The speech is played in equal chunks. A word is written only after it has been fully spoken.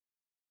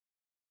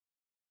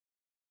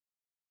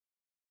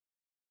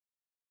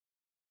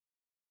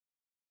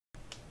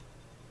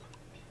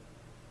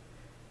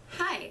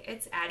Hi,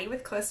 it's Addie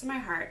with Close to My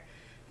Heart,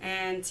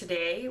 and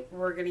today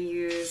we're going to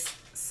use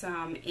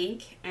some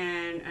ink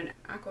and an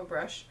aqua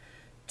brush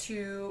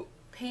to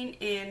paint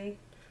in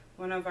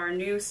one of our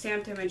new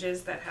stamped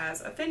images that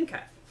has a thin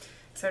cut.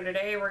 So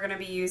today we're going to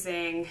be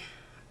using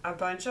A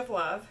Bunch of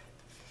Love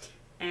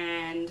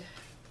and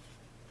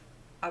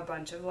A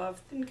Bunch of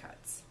Love thin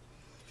cuts.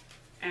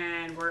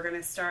 And we're going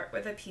to start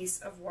with a piece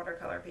of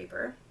watercolor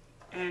paper,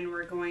 and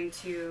we're going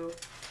to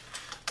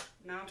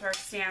mount our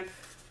stamp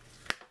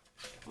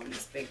on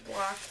this big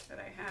block that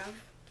I have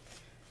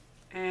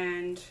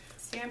and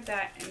stamp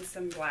that in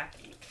some black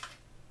ink.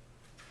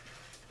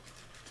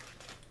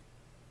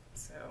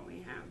 So we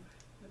have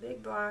the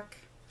big block.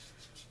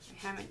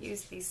 I haven't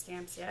used these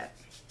stamps yet.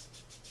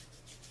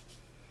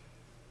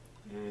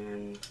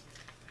 And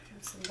I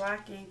have some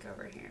black ink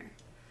over here.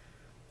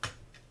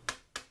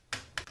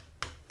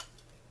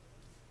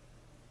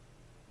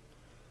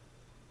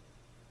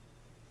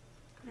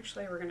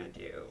 Actually, we're going to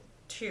do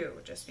two,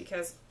 just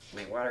because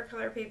my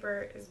watercolor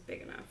paper is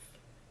big enough.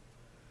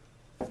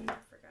 And I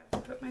forgot to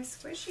put my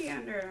squishy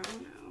under. Oh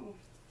no.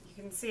 You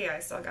can see I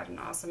still got an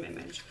awesome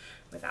image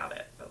without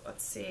it, but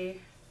let's see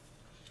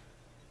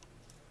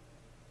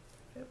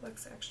if it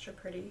looks extra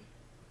pretty.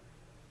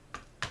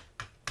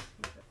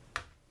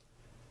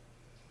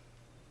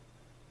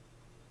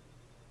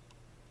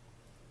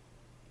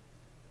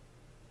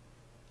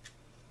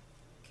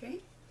 Okay,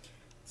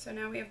 so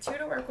now we have two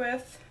to work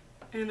with,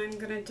 and I'm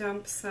going to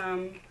dump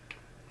some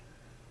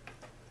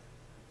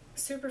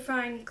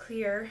superfine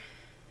clear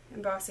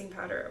embossing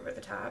powder over the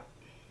top.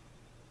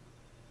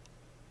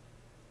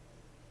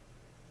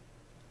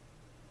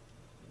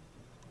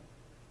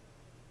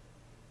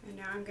 And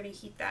now I'm going to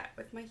heat that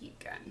with my heat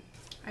gun.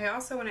 I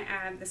also want to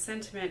add the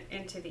sentiment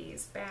into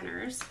these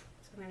banners. So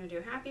I'm going to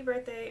do happy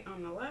birthday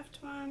on the left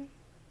one.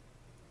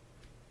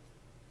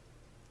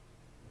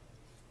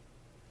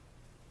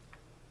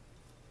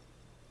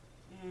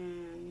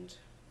 And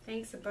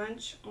thanks a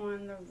bunch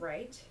on the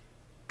right.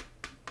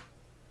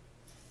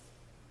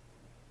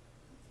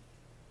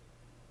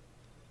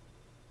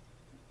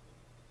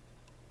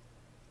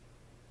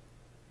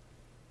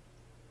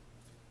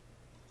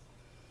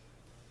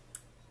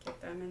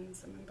 Them in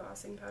some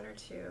embossing powder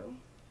too,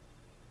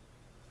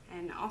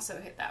 and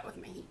also hit that with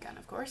my heat gun,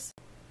 of course.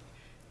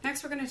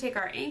 Next, we're going to take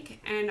our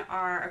ink and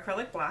our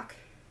acrylic block,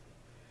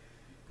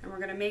 and we're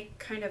going to make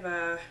kind of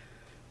a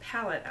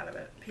palette out of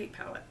it, paint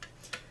palette.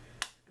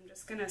 I'm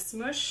just going to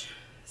smush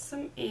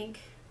some ink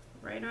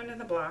right onto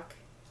the block.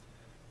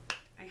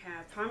 I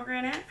have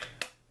pomegranate,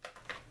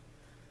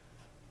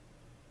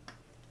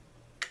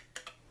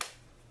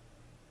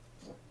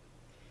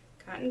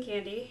 cotton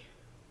candy,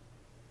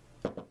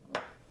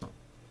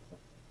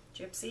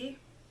 gypsy,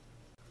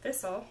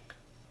 thistle,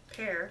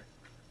 pear,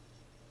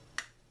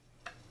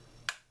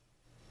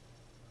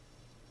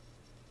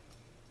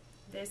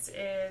 this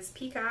is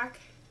peacock,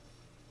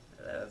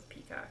 I love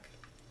peacock,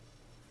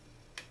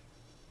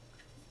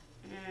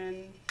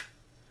 and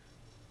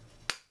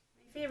my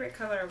favorite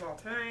color of all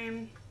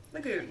time,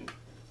 lagoon.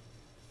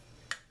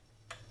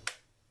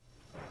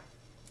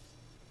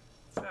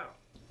 So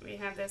we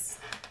have this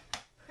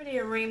pretty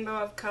rainbow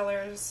of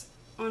colors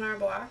on our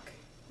block.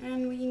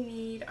 And we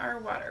need our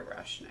water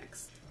brush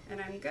next.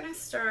 And I'm gonna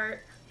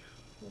start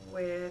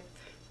with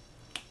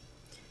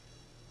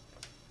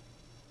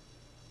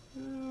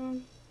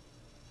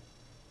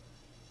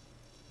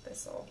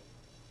thistle.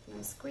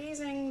 I'm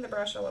squeezing the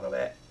brush a little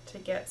bit to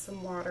get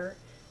some water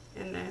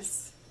in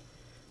this.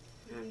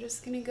 And I'm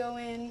just gonna go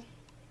in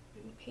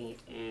and paint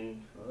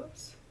in,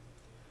 whoops,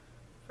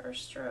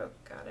 first stroke,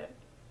 got it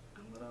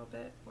a little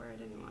bit where I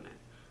didn't want it.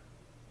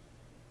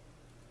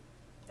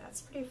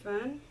 That's pretty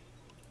fun.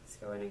 Let's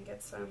go in and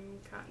get some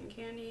cotton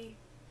candy.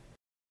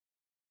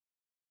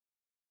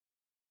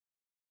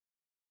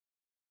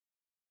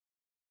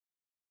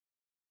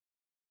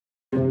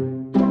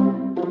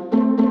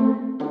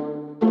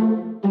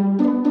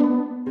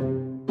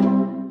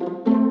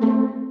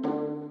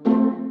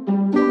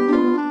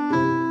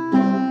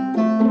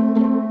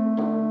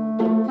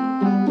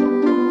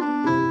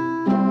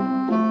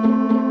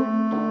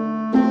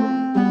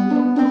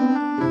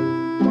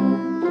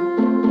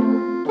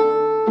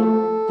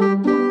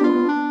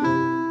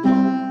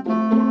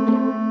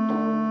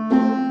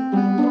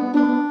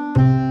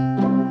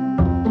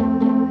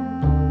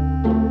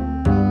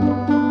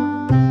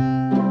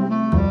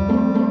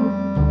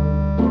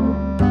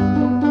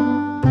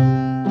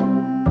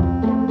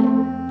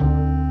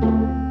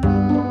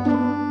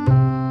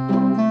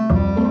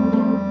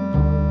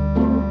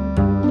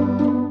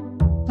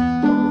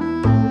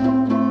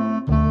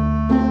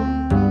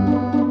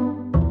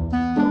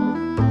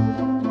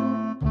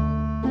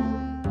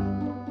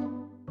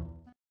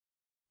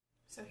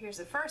 So here's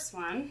the first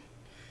one,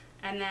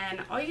 and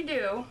then all you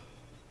do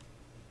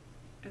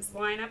is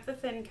line up the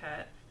thin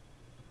cut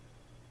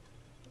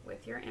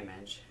with your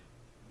image,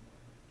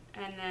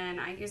 and then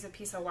I use a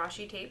piece of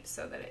washi tape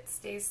so that it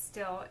stays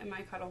still in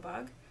my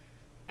Cuttlebug,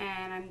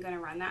 and I'm going to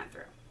run that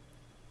through.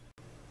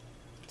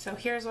 So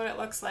here's what it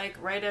looks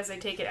like right as I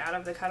take it out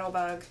of the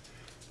Cuttlebug.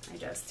 I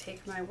just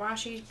take my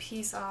washi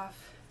piece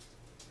off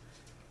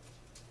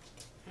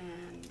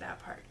and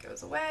that part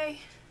goes away,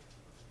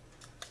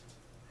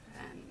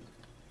 and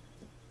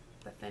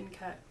the thin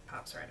cut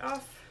pops right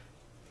off.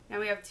 Now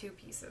we have 2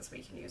 pieces we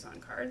can use on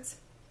cards.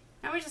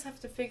 Now we just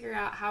have to figure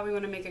out how we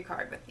want to make a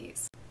card with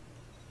these.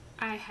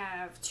 I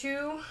have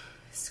 2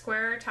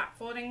 square top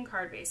folding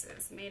card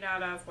bases made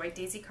out of White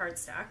Daisy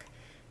cardstock,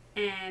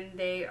 and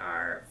they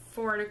are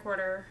 4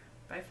 1/4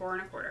 by 4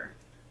 1/4.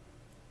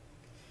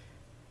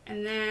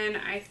 And then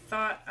I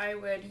thought I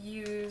would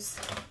use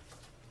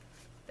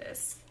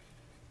this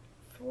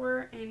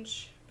 4"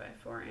 by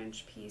 4"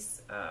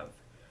 piece of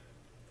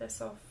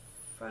Thistle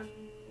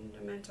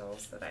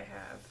Fundamentals that I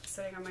have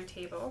sitting on my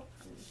table.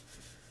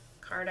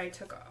 Card I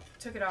took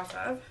it off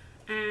of.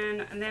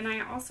 And then I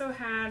also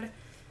had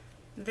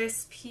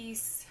this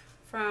piece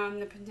from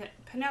the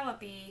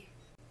Penelope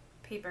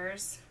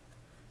papers,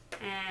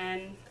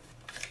 and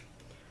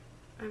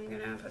I'm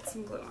gonna put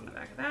some glue on the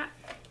back of that.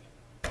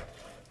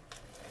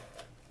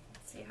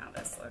 Let's see how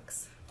this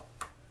looks.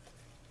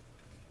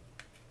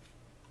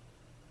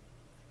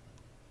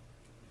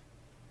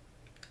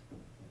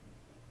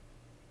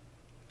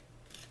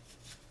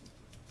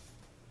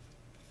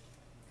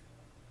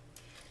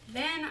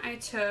 Then I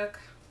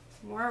took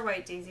more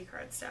White Daisy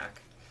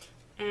cardstock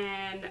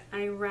and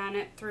I ran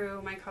it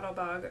through my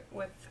Cuttlebug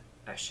with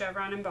a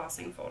chevron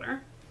embossing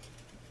folder.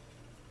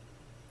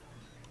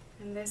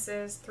 And this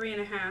is 3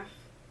 1/2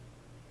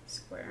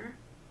 square.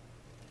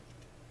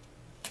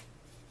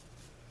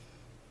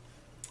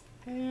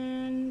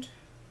 And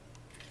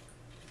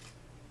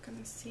I'm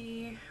gonna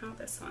see how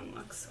this one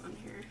looks on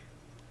here.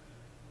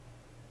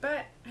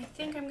 But I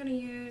think I'm gonna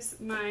use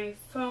my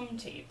foam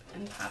tape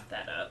and pop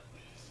that up.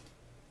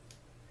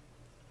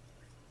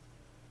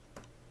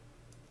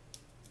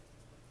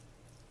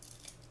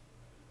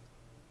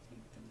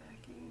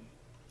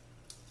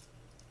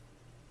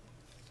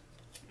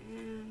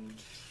 And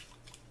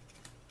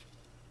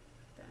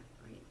that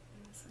right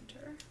in the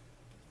center.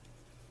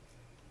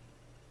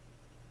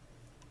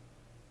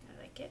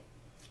 I like it.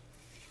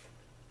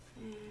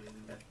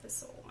 And the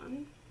Thistle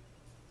one.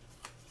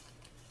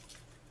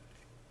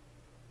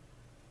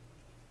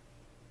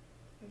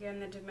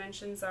 Again, the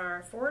dimensions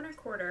are 4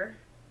 1/4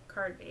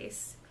 card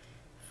base,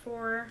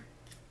 4"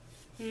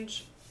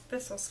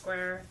 Thistle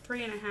square,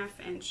 3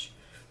 1/2"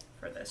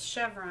 for this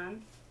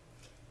chevron.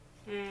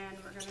 And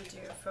we're going to do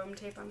foam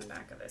tape on the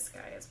back of this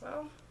guy as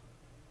well.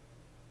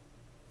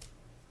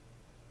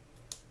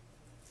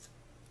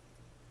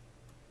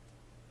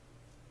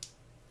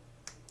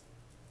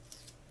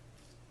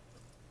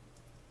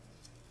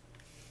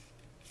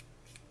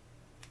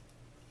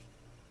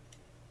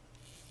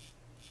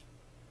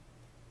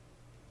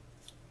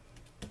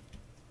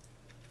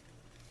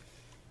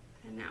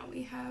 And now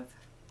we have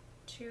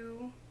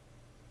 2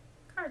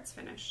 cards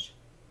finished.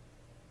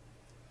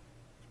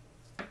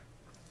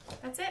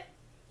 That's it.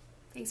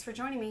 Thanks for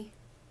joining me.